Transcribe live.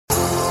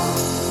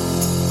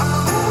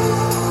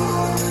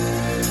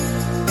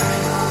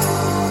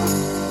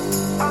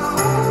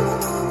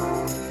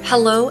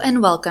Hello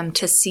and welcome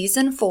to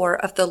Season 4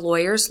 of the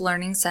Lawyers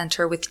Learning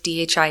Center with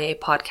DHIA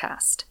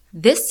podcast.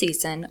 This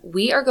season,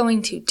 we are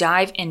going to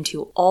dive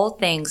into all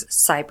things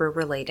cyber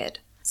related.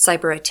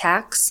 Cyber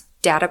attacks,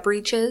 data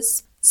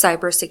breaches,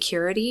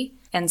 cybersecurity,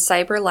 and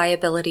cyber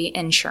liability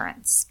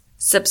insurance.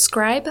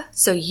 Subscribe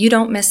so you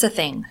don't miss a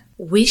thing.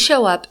 We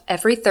show up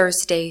every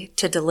Thursday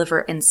to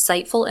deliver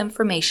insightful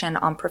information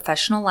on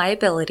professional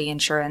liability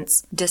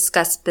insurance,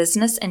 discuss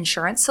business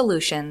insurance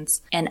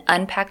solutions, and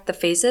unpack the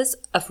phases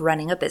of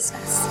running a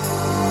business.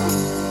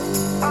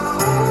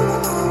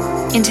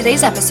 In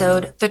today's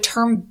episode, the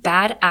term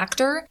bad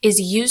actor is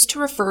used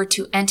to refer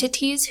to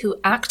entities who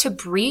act to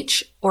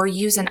breach or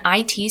use an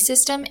IT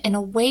system in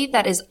a way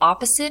that is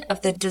opposite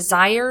of the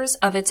desires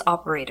of its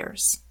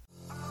operators.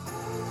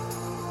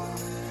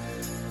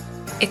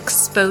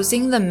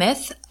 Exposing the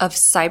myth of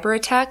cyber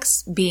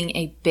attacks being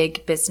a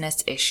big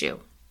business issue.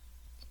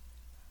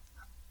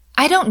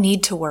 I don't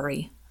need to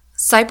worry.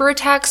 Cyber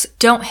attacks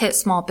don't hit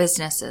small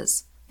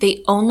businesses.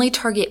 They only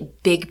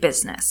target big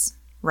business,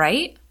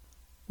 right?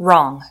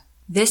 Wrong.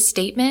 This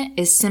statement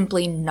is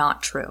simply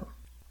not true.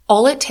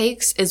 All it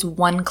takes is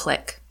one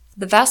click.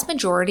 The vast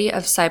majority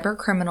of cyber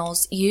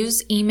criminals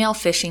use email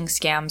phishing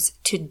scams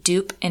to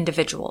dupe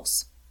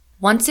individuals.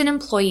 Once an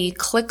employee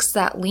clicks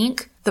that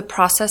link, the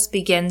process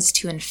begins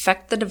to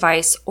infect the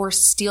device or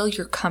steal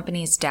your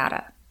company's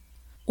data.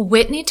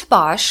 Whitney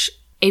Tabash,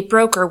 a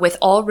broker with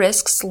All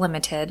Risks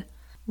Limited,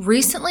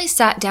 recently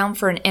sat down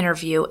for an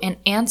interview and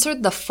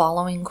answered the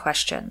following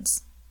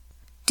questions.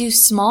 Do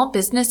small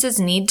businesses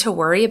need to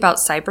worry about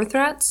cyber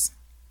threats?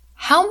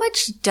 How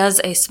much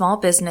does a small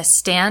business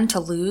stand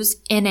to lose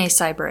in a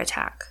cyber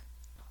attack?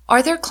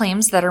 Are there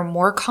claims that are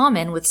more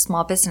common with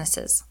small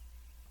businesses?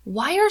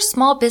 Why are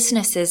small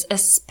businesses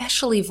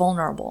especially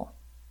vulnerable?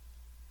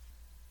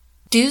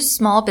 Do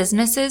small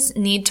businesses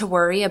need to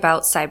worry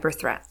about cyber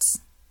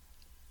threats?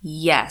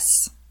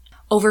 Yes.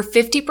 Over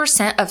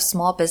 50% of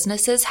small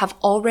businesses have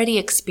already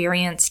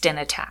experienced an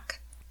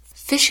attack.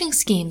 Phishing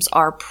schemes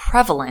are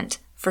prevalent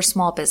for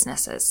small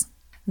businesses.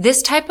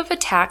 This type of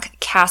attack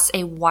casts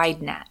a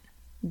wide net.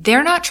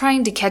 They're not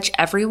trying to catch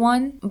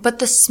everyone, but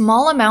the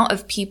small amount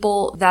of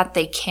people that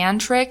they can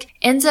trick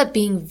ends up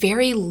being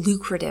very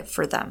lucrative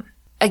for them.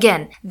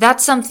 Again,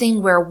 that's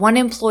something where one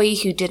employee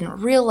who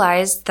didn't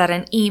realize that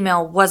an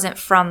email wasn't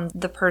from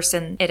the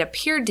person it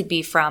appeared to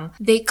be from,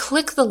 they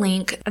click the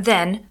link,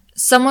 then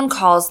someone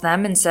calls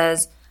them and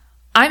says,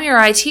 "I'm your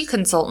IT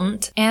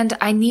consultant and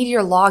I need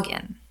your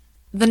login."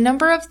 The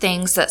number of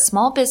things that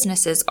small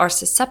businesses are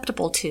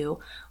susceptible to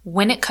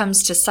when it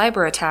comes to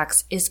cyber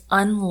attacks is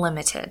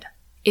unlimited.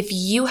 If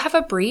you have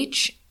a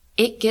breach,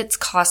 it gets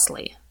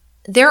costly.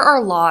 There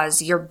are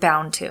laws you're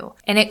bound to,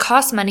 and it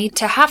costs money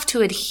to have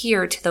to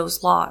adhere to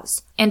those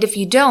laws. And if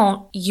you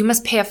don't, you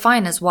must pay a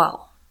fine as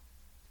well.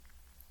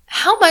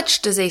 How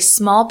much does a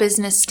small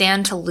business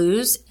stand to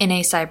lose in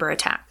a cyber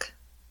attack?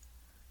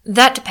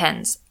 That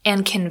depends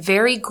and can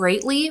vary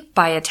greatly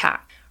by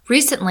attack.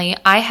 Recently,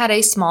 I had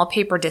a small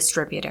paper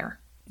distributor,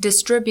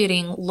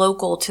 distributing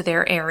local to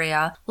their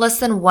area,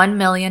 less than $1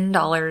 million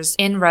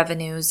in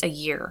revenues a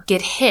year,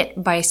 get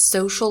hit by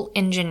social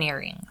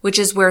engineering, which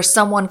is where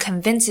someone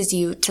convinces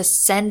you to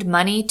send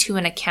money to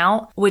an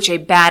account which a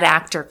bad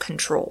actor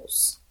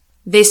controls.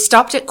 They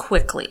stopped it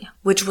quickly,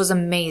 which was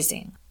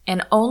amazing,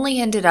 and only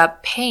ended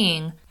up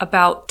paying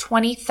about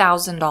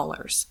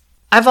 $20,000.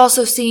 I've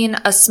also seen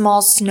a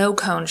small snow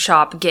cone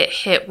shop get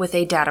hit with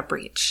a data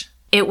breach.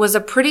 It was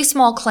a pretty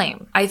small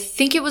claim. I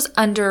think it was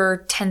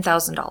under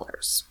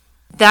 $10,000.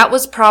 That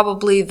was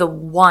probably the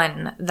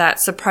one that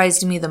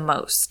surprised me the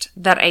most,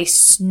 that a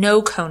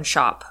snow cone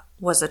shop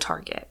was a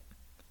target.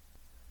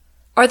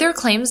 Are there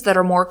claims that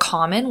are more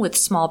common with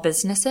small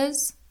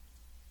businesses?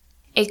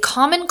 A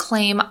common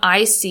claim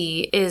I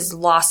see is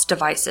lost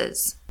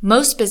devices.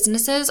 Most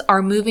businesses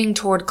are moving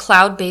toward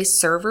cloud-based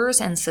servers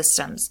and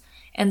systems.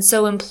 And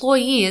so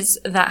employees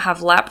that have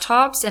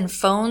laptops and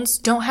phones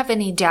don't have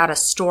any data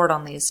stored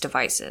on these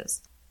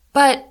devices.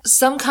 But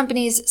some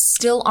companies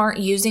still aren't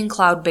using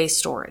cloud-based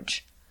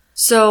storage.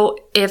 So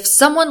if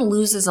someone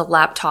loses a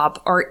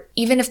laptop, or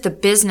even if the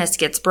business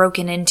gets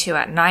broken into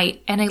at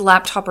night and a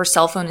laptop or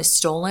cell phone is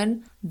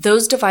stolen,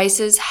 those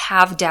devices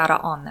have data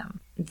on them.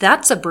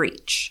 That's a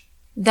breach.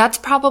 That's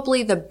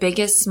probably the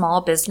biggest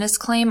small business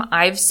claim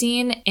I've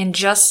seen in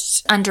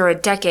just under a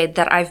decade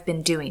that I've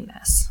been doing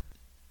this.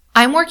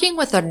 I'm working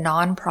with a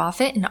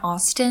nonprofit in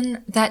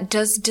Austin that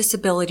does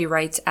disability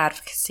rights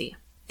advocacy.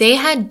 They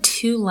had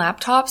 2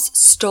 laptops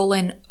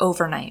stolen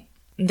overnight.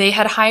 They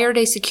had hired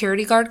a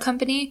security guard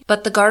company,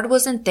 but the guard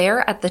wasn't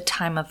there at the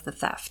time of the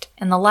theft,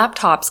 and the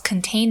laptops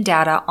contained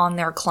data on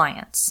their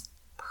clients,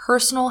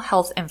 personal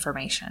health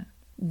information.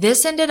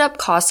 This ended up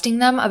costing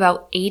them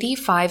about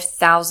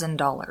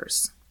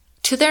 $85,000.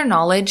 To their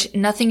knowledge,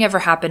 nothing ever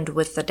happened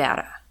with the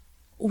data.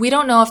 We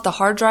don't know if the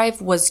hard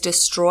drive was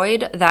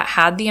destroyed that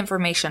had the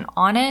information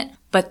on it,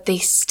 but they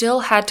still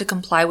had to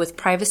comply with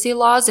privacy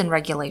laws and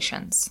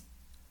regulations.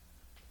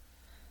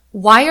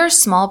 Why are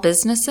small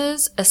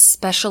businesses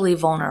especially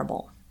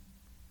vulnerable?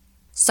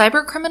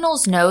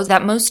 Cybercriminals know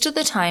that most of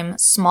the time,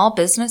 small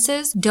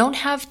businesses don't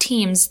have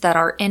teams that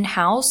are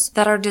in-house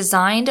that are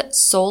designed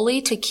solely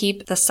to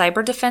keep the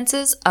cyber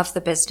defenses of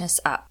the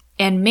business up.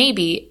 And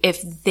maybe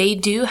if they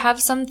do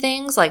have some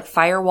things like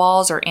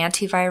firewalls or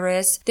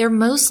antivirus, they're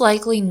most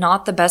likely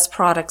not the best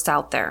products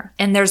out there.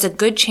 And there's a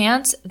good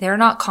chance they're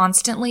not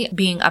constantly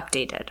being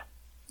updated.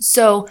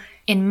 So,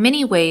 in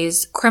many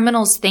ways,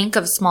 criminals think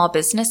of small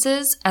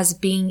businesses as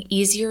being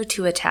easier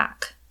to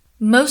attack.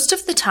 Most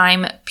of the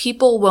time,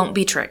 people won't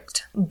be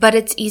tricked, but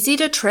it's easy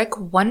to trick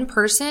one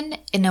person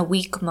in a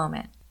weak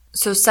moment.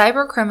 So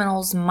cyber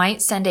criminals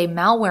might send a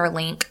malware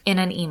link in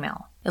an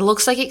email. It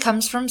looks like it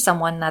comes from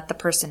someone that the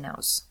person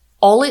knows.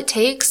 All it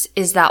takes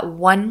is that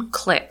one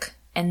click,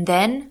 and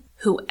then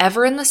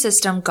whoever in the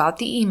system got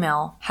the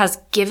email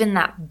has given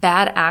that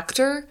bad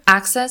actor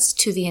access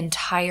to the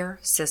entire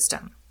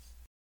system.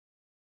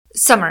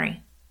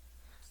 Summary.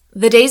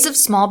 The days of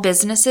small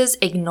businesses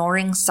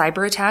ignoring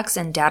cyber attacks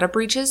and data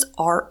breaches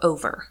are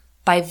over.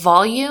 By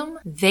volume,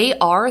 they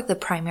are the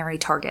primary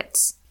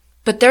targets.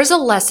 But there's a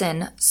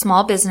lesson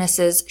small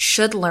businesses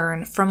should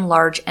learn from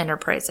large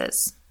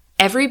enterprises.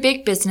 Every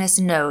big business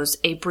knows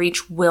a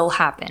breach will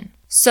happen.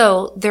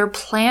 So their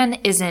plan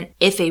isn't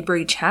if a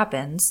breach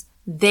happens.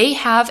 They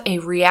have a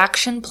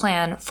reaction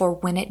plan for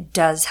when it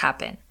does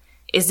happen.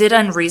 Is it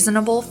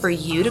unreasonable for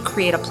you to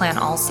create a plan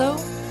also?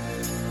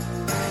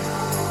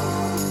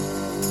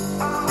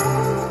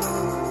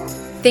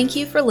 Thank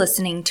you for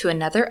listening to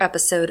another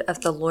episode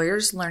of the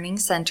Lawyers Learning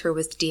Center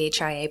with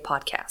DHIA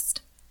podcast.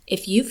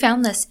 If you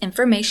found this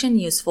information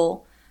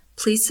useful,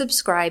 please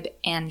subscribe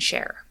and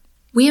share.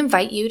 We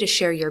invite you to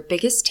share your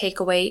biggest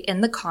takeaway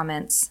in the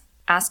comments,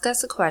 ask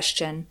us a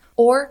question,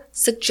 or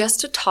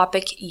suggest a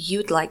topic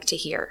you'd like to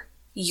hear.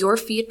 Your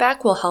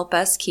feedback will help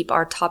us keep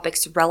our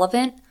topics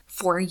relevant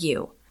for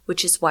you,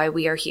 which is why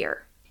we are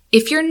here.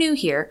 If you're new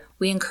here,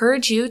 we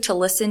encourage you to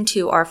listen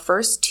to our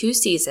first 2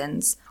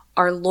 seasons.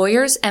 Our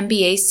Lawyers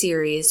MBA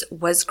series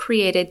was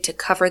created to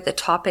cover the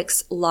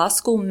topics law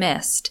school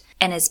missed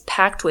and is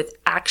packed with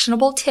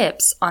actionable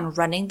tips on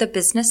running the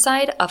business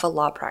side of a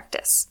law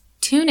practice.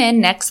 Tune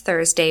in next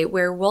Thursday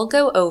where we'll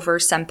go over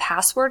some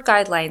password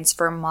guidelines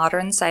for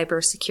modern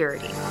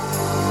cybersecurity.